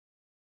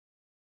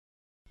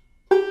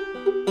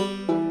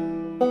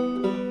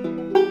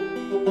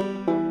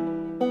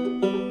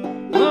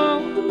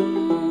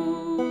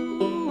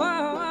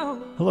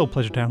Hello,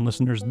 Pleasuretown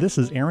listeners. This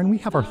is Aaron. We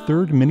have our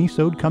third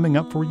mini-sode coming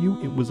up for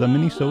you. It was a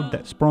mini-sode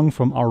that sprung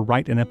from our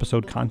Write an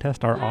Episode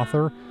contest. Our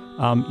author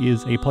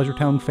is a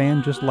Pleasuretown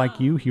fan just like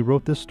you. He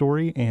wrote this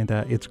story, and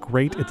it's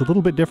great. It's a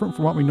little bit different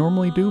from what we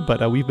normally do,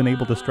 but we've been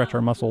able to stretch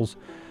our muscles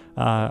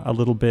a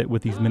little bit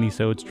with these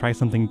mini-sodes, try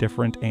something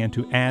different, and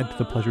to add to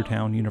the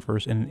Pleasuretown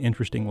universe in an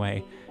interesting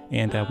way.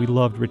 And we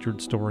loved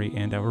Richard's story,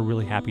 and we're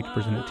really happy to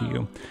present it to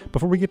you.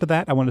 Before we get to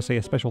that, I want to say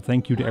a special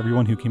thank you to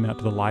everyone who came out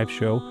to the live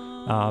show.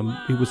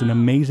 It was an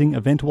amazing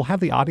event. We'll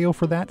have the audio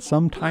for that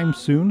sometime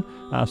soon,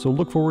 so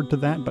look forward to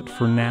that. But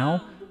for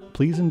now,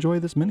 please enjoy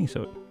this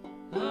mini-sode.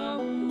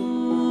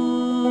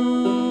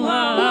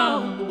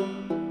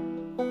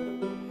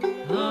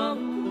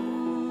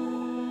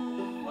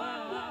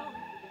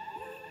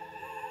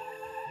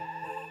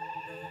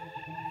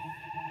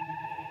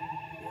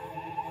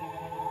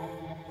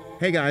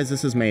 Hey guys,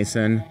 this is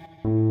Mason.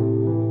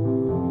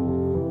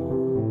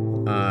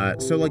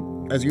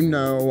 As you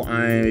know,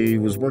 I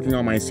was working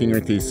on my senior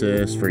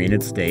thesis for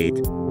Enid State,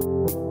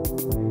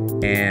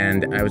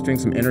 and I was doing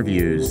some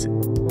interviews,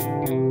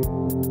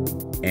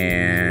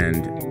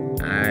 and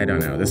I don't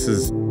know, this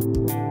is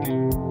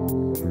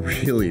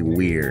really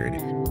weird.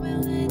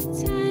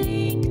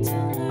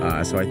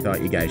 So I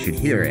thought you guys should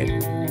hear it,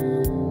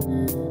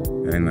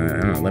 and I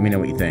don't know, let me know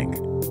what you think.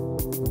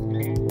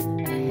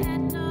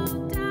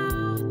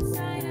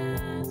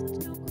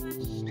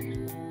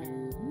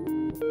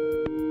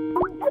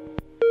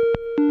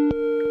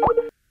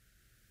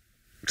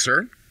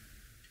 Sir?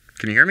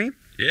 Can you hear me?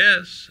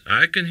 Yes,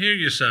 I can hear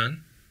you,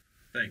 son.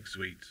 Thanks,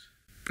 sweets.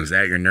 Is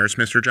that your nurse,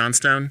 Mr.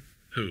 Johnstone?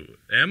 Who,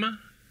 Emma?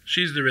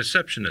 She's the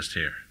receptionist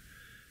here.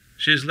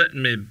 She's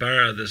letting me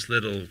borrow this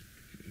little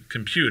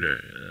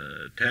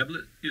computer.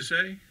 Tablet, you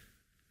say?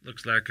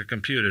 Looks like a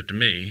computer to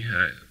me.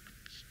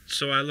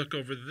 So I look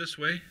over this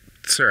way?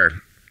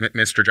 Sir,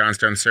 Mr.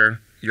 Johnstone, sir,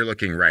 you're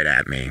looking right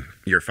at me.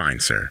 You're fine,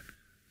 sir.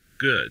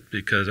 Good,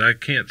 because I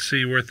can't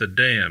see worth a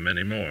damn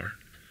anymore.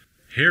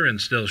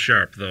 Hearing's still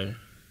sharp, though.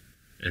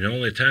 And the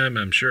only time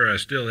I'm sure I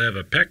still have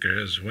a pecker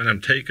is when I'm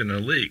taking a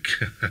leak.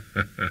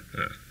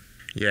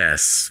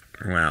 Yes,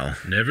 well...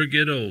 Never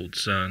get old,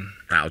 son.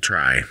 I'll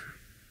try.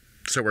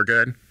 So we're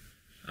good?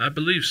 I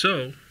believe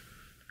so.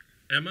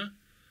 Emma,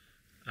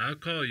 I'll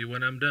call you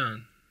when I'm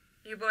done.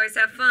 You boys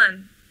have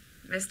fun.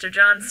 Mr.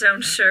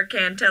 Johnstone sure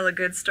can tell a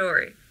good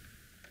story.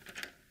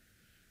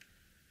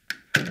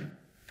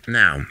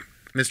 Now,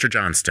 Mr.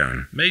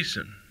 Johnstone.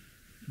 Mason.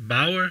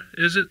 Bauer,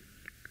 is it?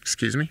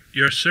 Excuse me?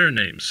 Your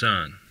surname,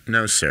 son.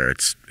 No, sir,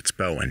 it's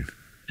Bowen.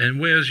 And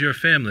where's your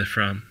family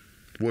from?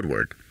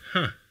 Woodward.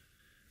 Huh.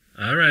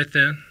 All right,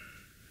 then.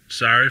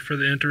 Sorry for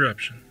the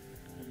interruption.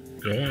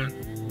 Go on.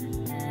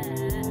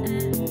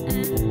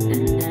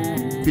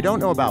 If you don't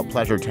know about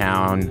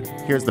Pleasuretown,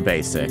 here's the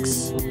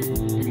basics.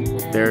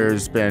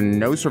 There's been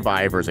no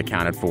survivors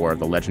accounted for of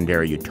the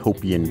legendary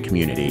utopian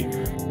community.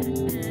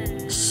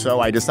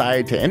 So I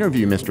decided to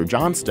interview Mr.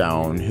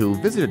 Johnstone, who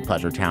visited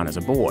Pleasuretown as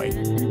a boy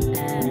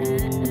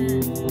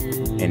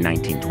in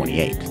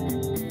 1928.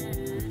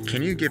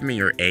 Can you give me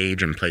your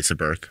age and place of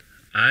birth?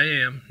 I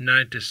am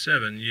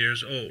 97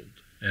 years old,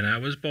 and I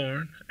was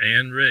born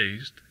and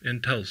raised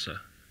in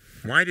Tulsa.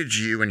 Why did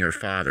you and your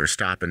father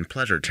stop in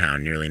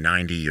Pleasuretown nearly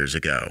 90 years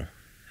ago?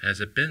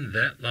 Has it been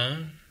that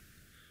long?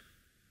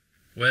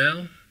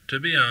 Well, to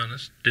be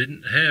honest,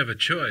 didn't have a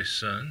choice,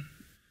 son.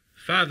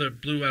 Father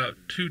blew out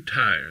 2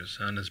 tires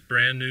on his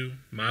brand new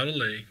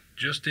Model A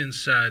just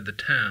inside the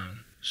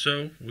town.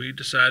 So we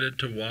decided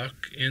to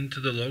walk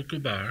into the local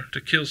bar to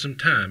kill some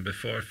time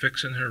before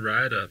fixing her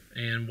ride up.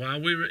 And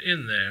while we were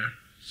in there,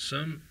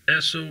 some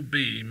SOB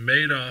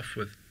made off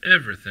with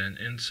everything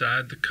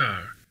inside the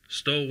car.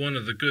 Stole one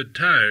of the good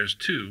tires,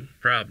 too,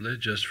 probably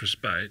just for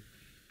spite.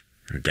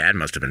 Dad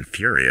must have been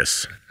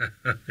furious.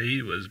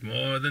 He was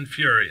more than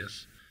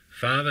furious.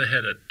 Father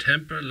had a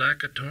temper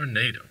like a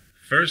tornado.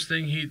 First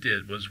thing he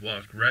did was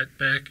walk right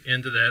back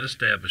into that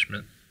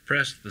establishment,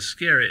 pressed the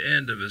scary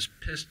end of his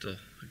pistol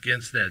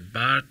against that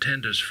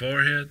bartender's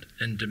forehead,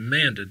 and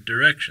demanded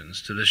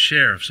directions to the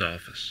sheriff's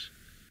office.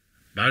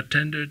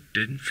 Bartender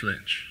didn't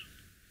flinch,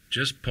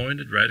 just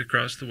pointed right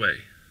across the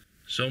way.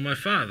 So my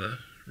father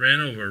ran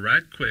over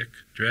right quick,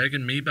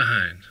 dragging me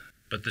behind.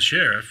 But the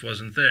sheriff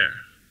wasn't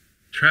there.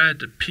 Tried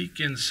to peek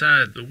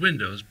inside the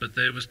windows, but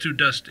they was too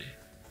dusty.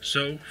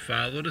 So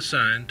followed a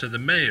sign to the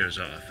mayor's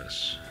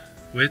office,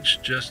 which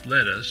just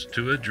led us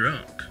to a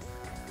drunk.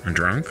 A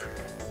drunk?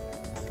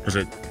 Was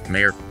it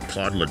Mayor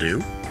Claude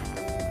Ledoux?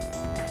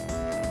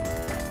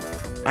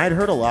 I had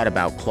heard a lot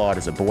about Claude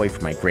as a boy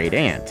from my great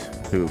aunt,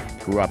 who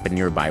grew up in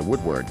nearby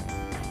Woodward.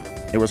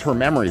 It was her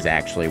memories,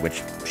 actually,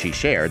 which she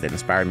shared, that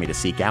inspired me to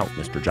seek out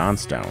Mr.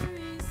 Johnstone.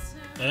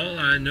 All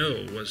I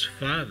know was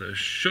Father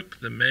shook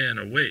the man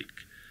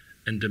awake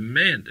and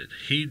demanded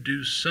he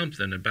do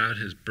something about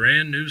his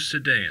brand new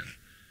sedan.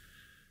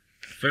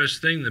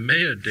 First thing the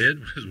mayor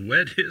did was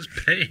wet his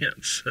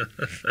pants.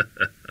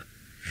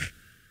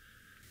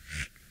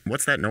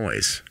 What's that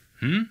noise?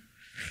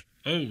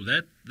 Oh,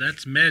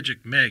 that's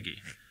Magic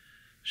Maggie.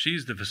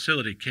 She's the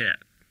facility cat.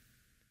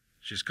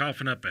 She's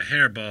coughing up a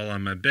hairball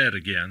on my bed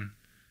again.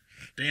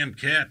 Damn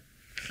cat.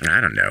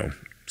 I don't know.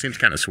 Seems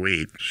kind of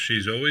sweet.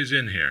 She's always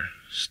in here,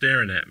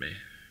 staring at me.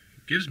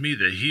 Gives me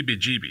the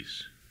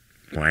heebie-jeebies.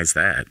 Why's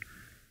that?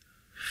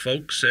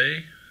 Folks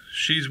say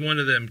she's one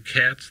of them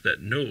cats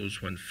that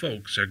knows when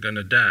folks are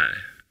gonna die.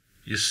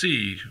 You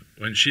see,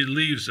 when she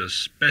leaves a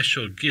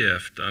special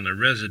gift on a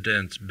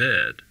resident's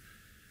bed,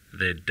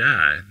 they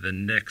die the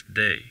next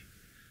day.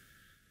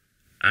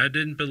 I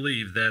didn't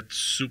believe that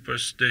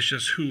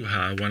superstitious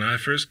hoo-ha when I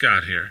first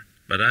got here,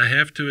 but I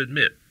have to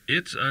admit,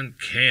 it's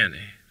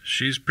uncanny.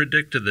 She's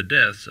predicted the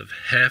deaths of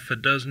half a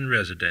dozen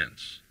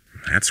residents.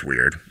 That's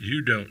weird.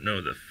 You don't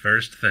know the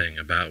first thing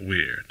about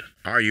weird.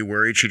 Are you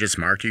worried she just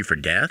marked you for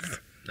death?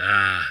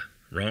 Ah,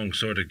 wrong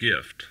sort of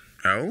gift.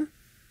 Oh?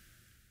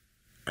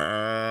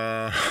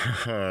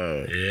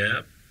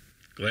 Yep.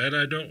 Glad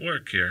I don't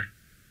work here.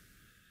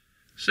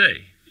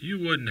 Say, you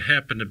wouldn't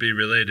happen to be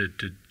related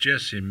to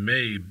Jessie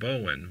May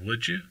Bowen,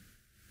 would you?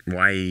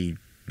 Why,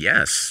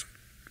 yes.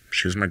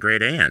 She was my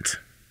great aunt.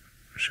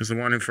 She was the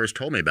one who first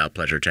told me about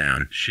Pleasure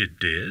Town. She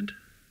did?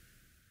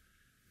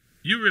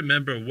 You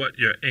remember what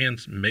your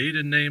aunt's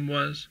maiden name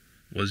was?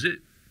 Was it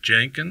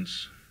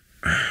Jenkins?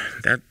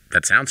 That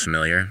sounds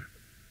familiar.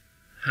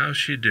 How's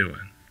she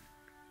doing?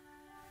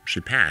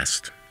 She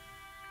passed.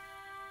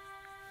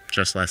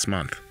 Just last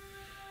month.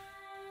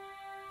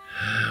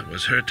 It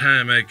was her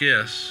time, I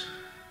guess.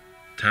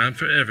 Time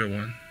for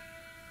everyone,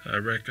 I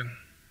reckon.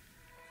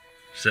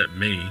 Except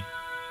me.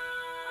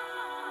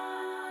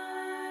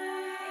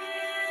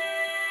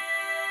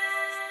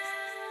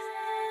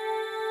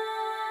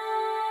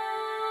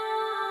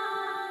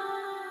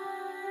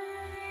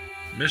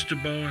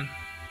 Mr. Bowen,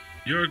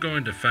 you're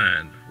going to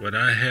find what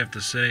I have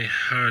to say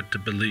hard to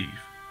believe.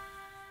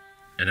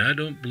 And I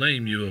don't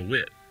blame you a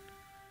whit.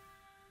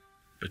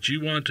 But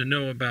you want to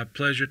know about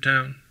Pleasure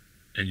Town,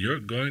 and you're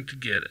going to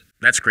get it.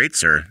 That's great,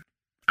 sir.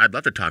 I'd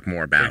love to talk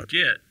more about...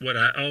 Forget what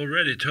I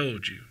already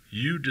told you.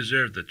 You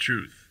deserve the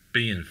truth,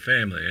 being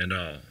family and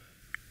all.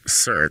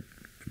 Sir,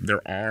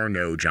 there are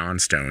no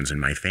Johnstones in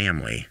my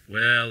family.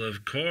 Well,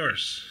 of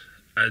course.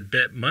 I'd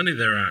bet money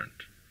there aren't.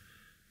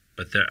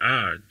 But there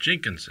are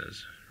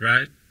Jenkinses,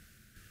 right?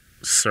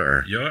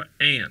 Sir. Your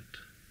aunt,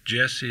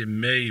 Jessie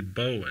May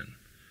Bowen.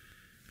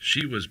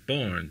 She was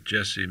born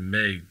Jessie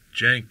May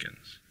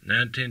Jenkins.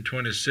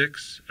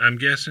 1926, I'm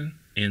guessing,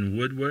 in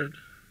Woodward?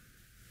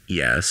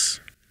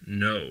 Yes.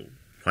 No.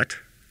 What?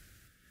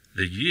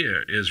 The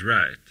year is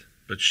right,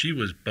 but she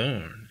was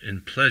born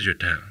in Pleasure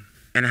Town.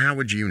 And how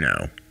would you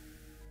know?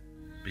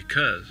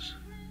 Because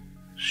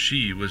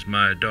she was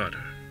my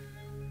daughter.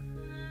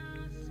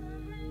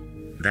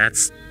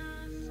 That's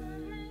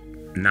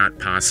not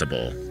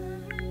possible.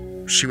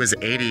 She was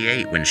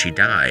 88 when she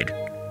died.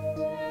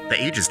 The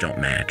ages don't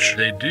match.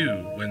 They do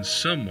when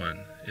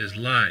someone is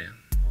lying.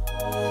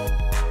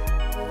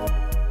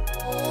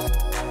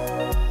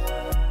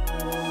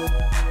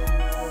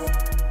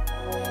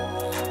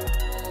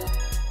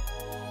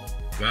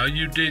 While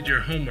you did your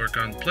homework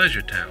on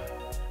Pleasure Town,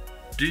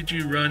 did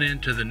you run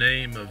into the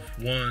name of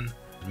one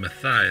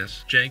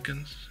Matthias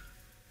Jenkins?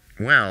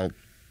 Well,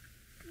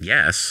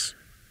 yes.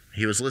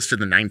 He was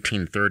listed in the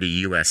 1930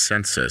 U.S.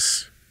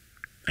 Census.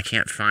 I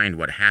can't find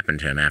what happened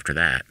to him after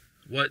that.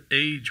 What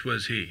age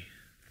was he?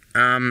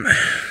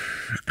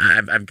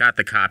 I've got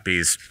the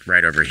copies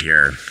right over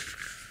here.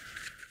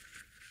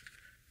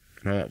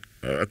 Well,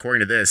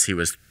 according to this, he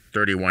was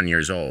 31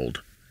 years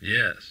old.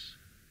 Yes.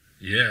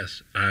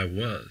 Yes, I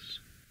was.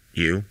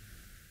 You?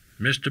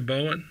 Mr.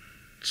 Bowen,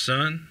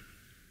 son,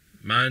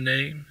 my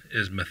name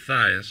is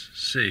Matthias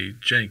C.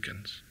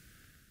 Jenkins.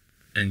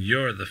 And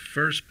you're the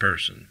first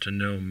person to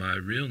know my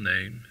real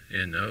name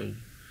in,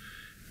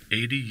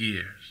 80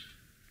 years.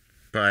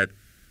 But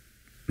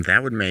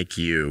that would make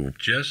you...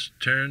 Just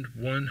turned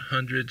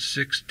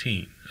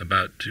 116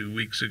 about 2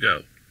 weeks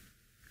ago.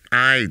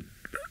 I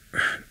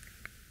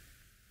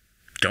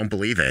don't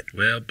believe it.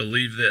 Well,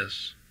 believe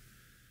this.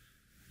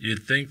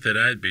 You'd think that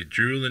I'd be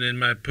drooling in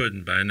my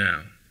pudding by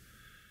now.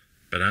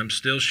 But I'm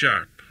still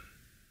sharp.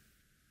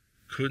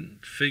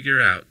 Couldn't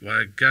figure out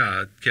why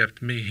God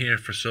kept me here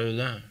for so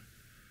long.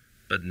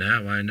 But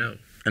now I know.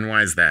 And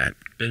why is that?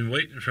 Been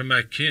waiting for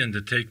my kin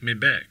to take me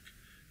back.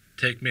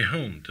 Take me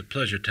home to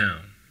Pleasure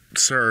Town.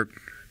 Sir,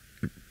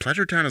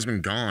 Pleasure Town has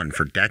been gone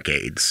for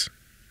decades.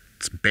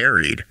 It's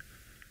buried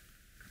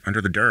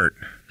under the dirt.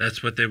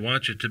 That's what they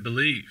want you to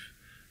believe.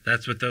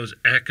 That's what those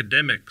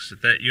academics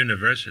at that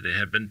university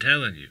have been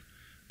telling you.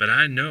 But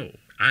I know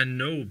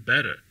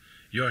better.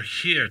 You're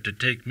here to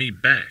take me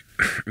back.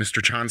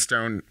 Mr.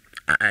 Johnstone,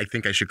 I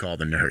think I should call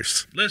the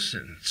nurse.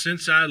 Listen,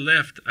 since I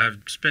left,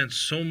 I've spent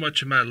so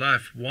much of my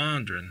life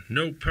wandering,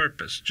 no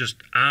purpose, just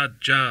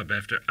odd job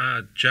after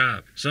odd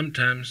job.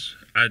 Sometimes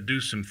I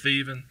do some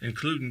thieving,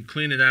 including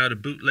cleaning out a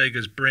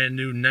bootlegger's brand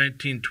new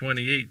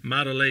 1928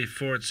 Model A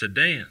Ford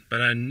sedan.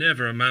 But I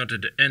never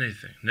amounted to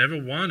anything,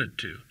 never wanted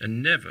to,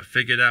 and never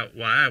figured out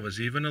why I was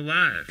even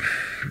alive.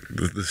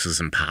 This is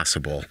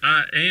impossible.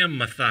 I am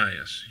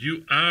Matthias.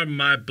 You are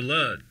my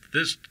blood.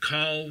 this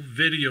call,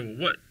 video,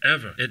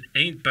 whatever, it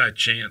ain't by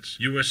chance.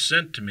 You were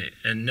sent to me,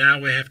 and now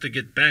we have to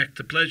get back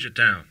to Pleasure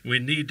Town. We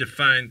need to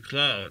find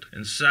Claude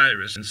and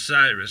Cyrus and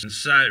Cyrus and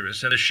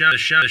Cyrus and the Mr.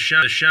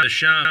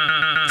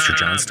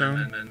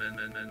 Johnstone?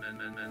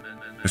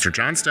 Mr.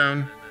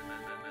 Johnstone?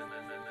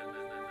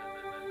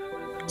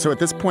 So at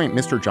this point,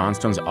 Mr.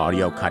 Johnstone's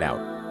audio cut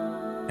out.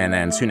 And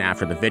then soon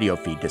after, the video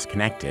feed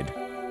disconnected.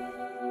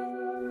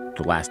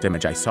 The last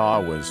image I saw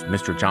was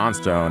Mr.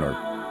 Johnstone, or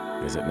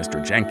is it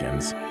Mr.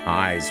 Jenkins,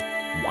 eyes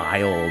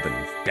wild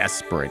and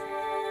desperate,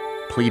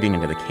 pleading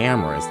into the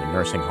camera as the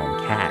nursing home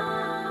cat,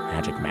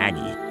 Magic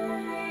Maggie,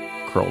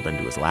 curled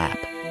into his lap.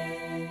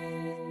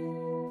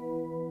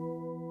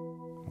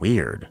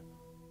 Weird,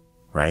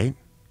 right?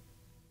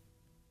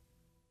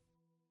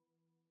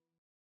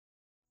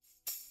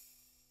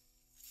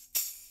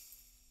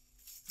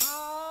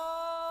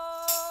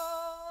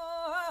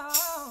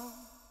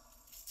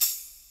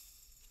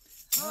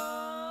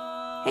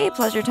 Hey,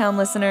 Pleasure Town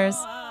listeners.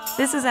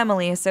 This is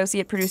Emily,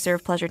 associate producer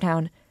of Pleasure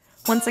Town.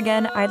 Once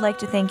again, I'd like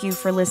to thank you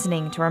for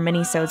listening to our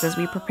mini-sodes as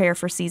we prepare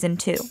for Season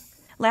 2.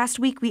 Last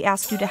week, we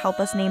asked you to help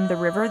us name the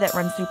river that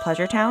runs through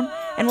Pleasure Town,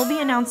 and we'll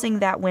be announcing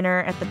that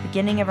winner at the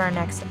beginning of our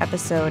next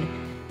episode.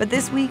 But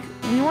this week,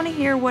 we want to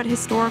hear what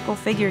historical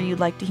figure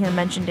you'd like to hear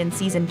mentioned in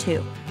Season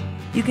 2.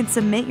 You can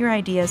submit your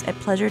ideas at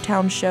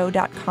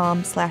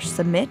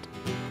pleasuretownshow.com/submit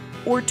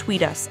or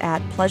tweet us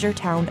at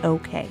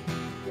PleasureTownOK.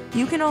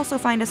 You can also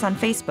find us on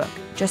Facebook.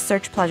 Just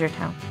search Pleasure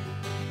Town.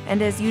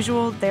 And as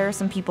usual, there are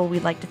some people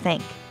we'd like to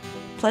thank.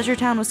 Pleasure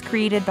Town was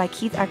created by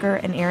Keith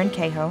Ecker and Aaron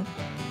Cahoe.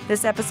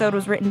 This episode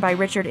was written by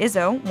Richard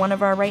Izzo, one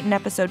of our Write an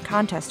Episode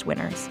contest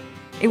winners.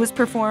 It was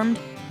performed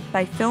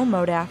by Phil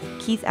Modaff,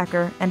 Keith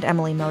Ecker, and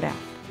Emily Modaff.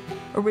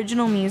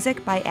 Original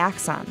music by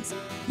Axons.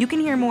 You can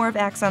hear more of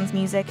Axons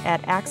music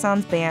at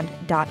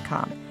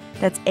axonsband.com.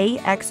 That's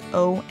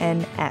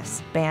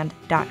AXONS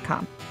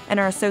band.com. And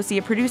our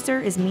associate producer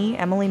is me,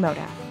 Emily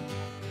Modaff.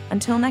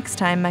 Until next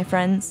time, my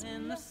friends.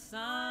 The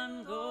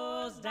sun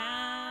goes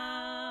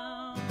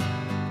down.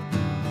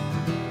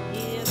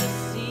 Hear the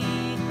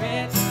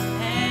secrets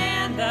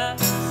and the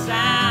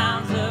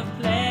sounds of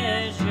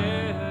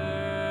Pleasure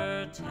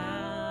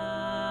Town.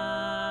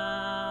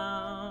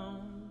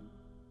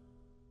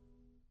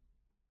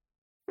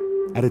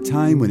 At a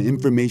time when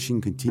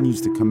information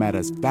continues to come at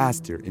us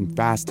faster and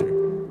faster,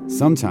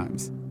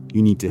 sometimes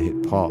you need to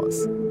hit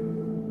pause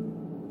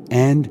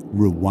and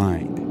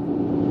rewind.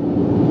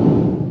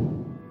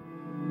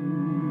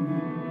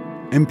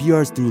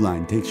 NPR's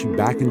Throughline takes you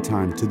back in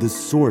time to the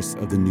source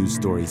of the news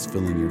stories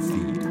filling your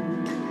feed.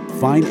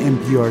 Find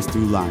NPR's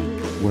Throughline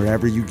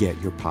wherever you get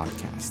your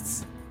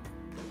podcasts.